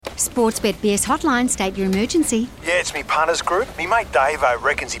Sportsbet BS hotline, state your emergency. Yeah, it's me punters group. Me mate Davo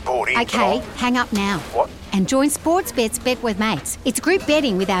reckons he bought in. Okay, hang up now. What? And join Sportsbet's Bet with Mates. It's group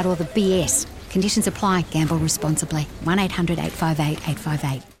betting without all the BS. Conditions apply. Gamble responsibly. 1800 858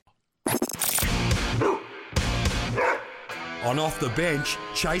 858. On Off the Bench,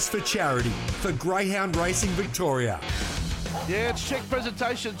 Chase for Charity for Greyhound Racing Victoria. Yeah, it's check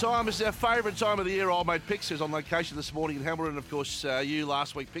presentation time. It's our favourite time of the year. Old mate Pix is on location this morning in Hamilton. Of course, you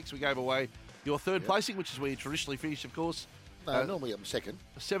last week, Pix, we gave away your third placing, which is where you traditionally finish, of course. Normally I'm second.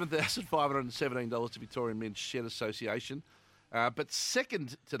 $7,577 to Victorian Men's Shed Association. But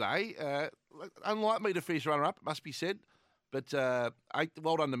second today, unlike me to finish runner-up, it must be said. But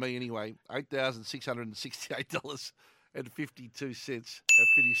well done to me anyway. $8,668.52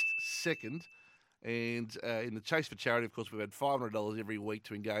 finished second. And in the Chase for Charity, of course, we've had $500 every week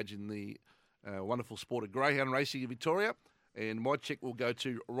to engage in the wonderful sport of greyhound racing in Victoria. And my cheque will go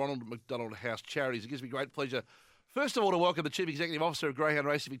to Ronald McDonald House Charities. It gives me great pleasure, first of all, to welcome the Chief Executive Officer of Greyhound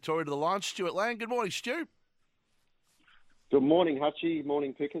Racing Victoria to the line, Stuart Laing. Good morning, Stu. Good morning, Hutchie.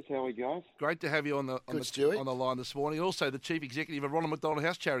 Morning, Pickers. How are you guys? Great to have you on the line this morning. Also, the Chief Executive of Ronald McDonald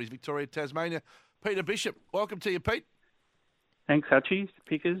House Charities, Victoria, Tasmania, Peter Bishop. Welcome to you, Pete. Thanks, Hutchie,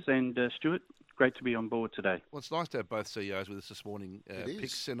 Pickers, and Stuart. Great to be on board today. Well, it's nice to have both CEOs with us this morning,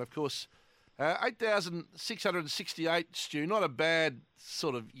 Picks. And, of course, 8,668, Stu. Not a bad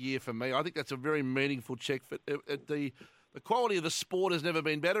sort of year for me. I think that's a very meaningful check. The quality of the sport has never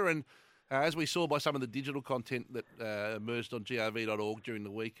been better. And as we saw by some of the digital content that emerged on grv.org during the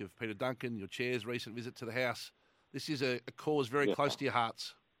week of Peter Duncan, your chair's recent visit to the House, this is a cause very close to your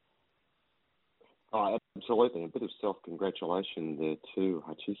hearts. Oh, absolutely. A bit of self-congratulation there too,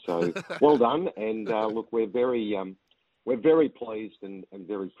 Hutchie. So well done. And look, we're very pleased and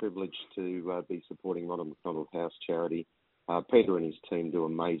very privileged to be supporting Ronald McDonald House Charity. Peter and his team do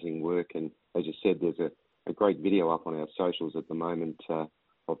amazing work. And as you said, there's a great video up on our socials at the moment of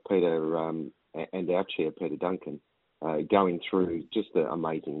Peter and our chair, Peter Duncan, going through just the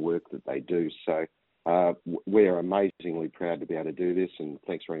amazing work that they do. So we're amazingly proud to be able to do this. And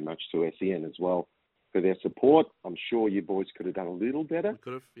thanks very much to SEN as well for their support. I'm sure you boys could have done a little better,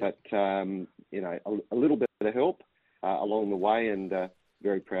 could have, yeah. But a little bit of help along the way, and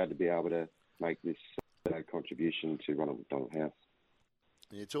very proud to be able to make this contribution to Ronald McDonald House.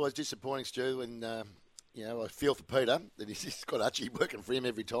 Yeah, it's always disappointing, Stu, and I feel for Peter that he's got Hutchie working for him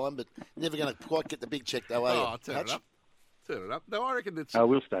every time, but never going to quite get the big check though, are you? Turn it up. Turn it up. No, I reckon it's. I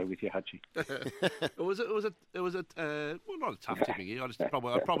will stay with you, Hutchie. It was not a tough tipping year. I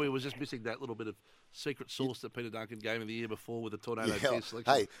probably was just missing that little bit of secret sauce that Peter Duncan gave me the year before with the Tornado Tier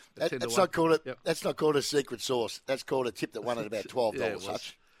selection. Hey, that's not called that's not called a secret sauce. That's called a tip that won at about $12.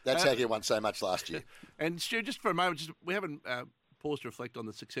 Hutch. That's how you won so much last year. And Stu, just for a moment, we haven't paused to reflect on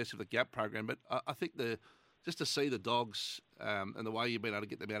the success of the GAP program, but I think just to see the dogs and the way you've been able to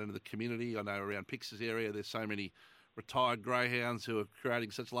get them out into the community. I know around Pix's area, there's so many retired greyhounds who are creating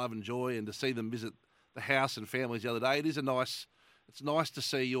such love and joy, and to see them visit the house and families the other day, it's nice to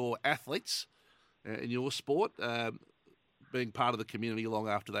see your athletes in your sport being part of the community long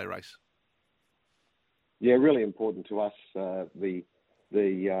after they race. Yeah, really important to us, the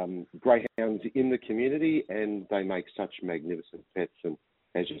greyhounds in the community, and they make such magnificent pets. And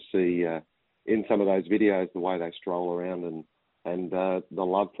as you see in some of those videos, the way they stroll around and the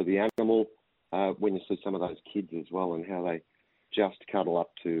love for the animal. When you see some of those kids as well and how they just cuddle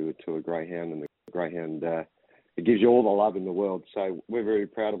up to a greyhound, and the greyhound, it gives you all the love in the world. So we're very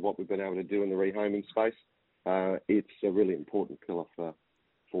proud of what we've been able to do in the rehoming space. It's a really important pillar for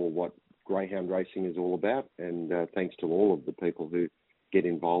what greyhound racing is all about. And thanks to all of the people who get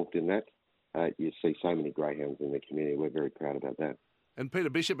involved in that, you see so many greyhounds in the community. We're very proud about that. And Peter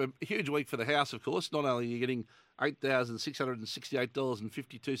Bishop, a huge week for the House, of course. Not only are you getting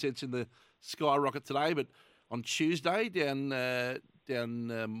 $8,668.52 in the skyrocket today, but on Tuesday down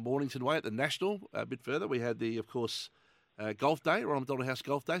Mornington Way at the National, a bit further, we had the, of course, Golf Day, Ronald McDonald House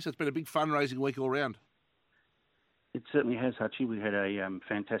Golf Day. So it's been a big fundraising week all round. It certainly has, Hutchie. We had a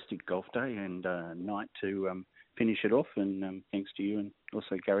fantastic golf day and night to finish it off, and thanks to you and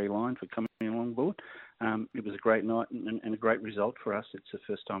also Gary Laing for coming along board. It was a great night and a great result for us. It's the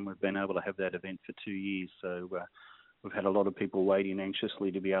first time we've been able to have that event for 2 years, so we've had a lot of people waiting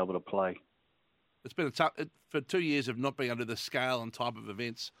anxiously to be able to play. It's been for 2 years of not being under the scale and type of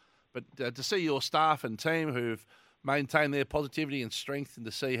events, but to see your staff and team who've maintained their positivity and strength, and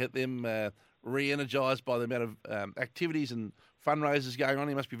to see them re-energised by the amount of activities and fundraisers going on,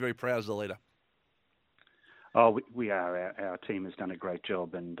 you must be very proud as a leader. Oh, we are. Our team has done a great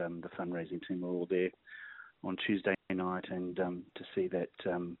job, and the fundraising team were all there on Tuesday night, and to see that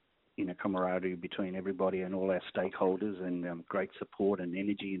camaraderie between everybody and all our stakeholders, and great support and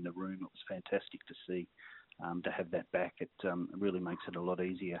energy in the room. It was fantastic to see. To have that back, it really makes it a lot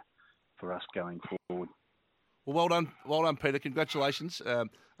easier for us going forward. Well done, Peter. Congratulations.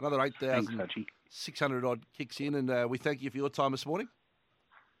 Another 8,600 odd kicks in, and we thank you for your time this morning.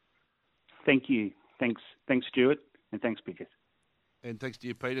 Thank you. Thanks, Stuart, and thanks, Peter. And thanks to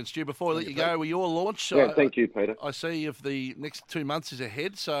you, Peter. And Stu, before I let you go with your launch, thank you, Peter. I see if the next 2 months is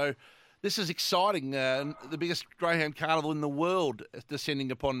ahead, so this is exciting. The biggest Greyhound Carnival in the world is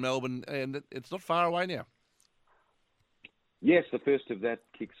descending upon Melbourne, and it's not far away now. Yes, the first of that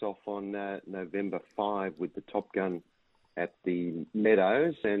kicks off on November 5 with the Top Gun at the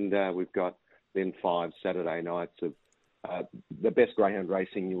Meadows, and we've got then 5 Saturday nights of the best greyhound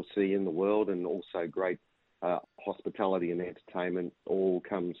racing you'll see in the world, and also great hospitality and entertainment. All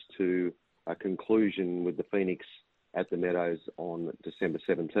comes to a conclusion with the Phoenix at the Meadows on December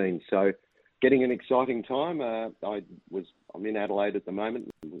 17. So getting an exciting time. I'm in Adelaide at the moment,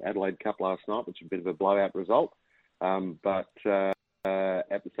 Adelaide Cup last night, which is a bit of a blowout result. But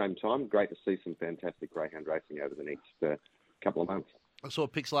at the same time, great to see some fantastic greyhound racing over the next couple of months. I saw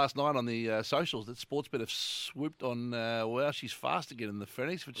pics last night on the socials that Sportsbet have swooped on. She's fast again in the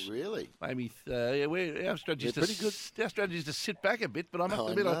Phoenix, which really made me. Our strategy is pretty good. Our strategy is to sit back a bit, but I must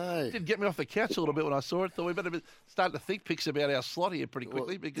admit, it did get me off the couch a little bit when I saw it. Thought we better start to think picks about our slot here pretty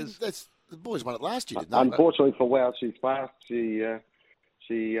quickly because the boys won it last year, didn't they? Unfortunately for Wow, she's fast. She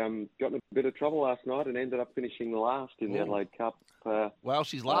got in a bit of trouble last night and ended up finishing last in the Adelaide Cup.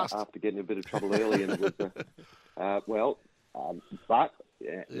 She's last. After getting a bit of trouble early. And it was,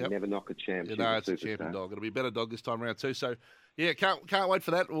 you never knock a champ. It's a champion dog. It'll be a better dog this time around too. So, can't wait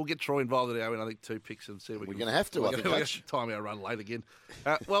for that. We'll get Troy involved in I think 2 picks and see if we're going to have to. I think we're going to time our run late again.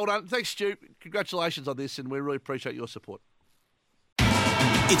 Well done. Thanks, Stu. Congratulations on this, and we really appreciate your support.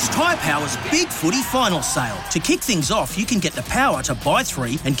 It's Tyre Power's Big Footy Final Sale. To kick things off, you can get the power to buy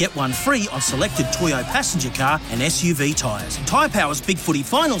 3 and get 1 free on selected Toyo passenger car and SUV tyres. Tyre Power's Big Footy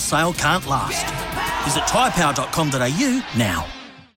Final Sale can't last. Visit tyrepower.com.au now.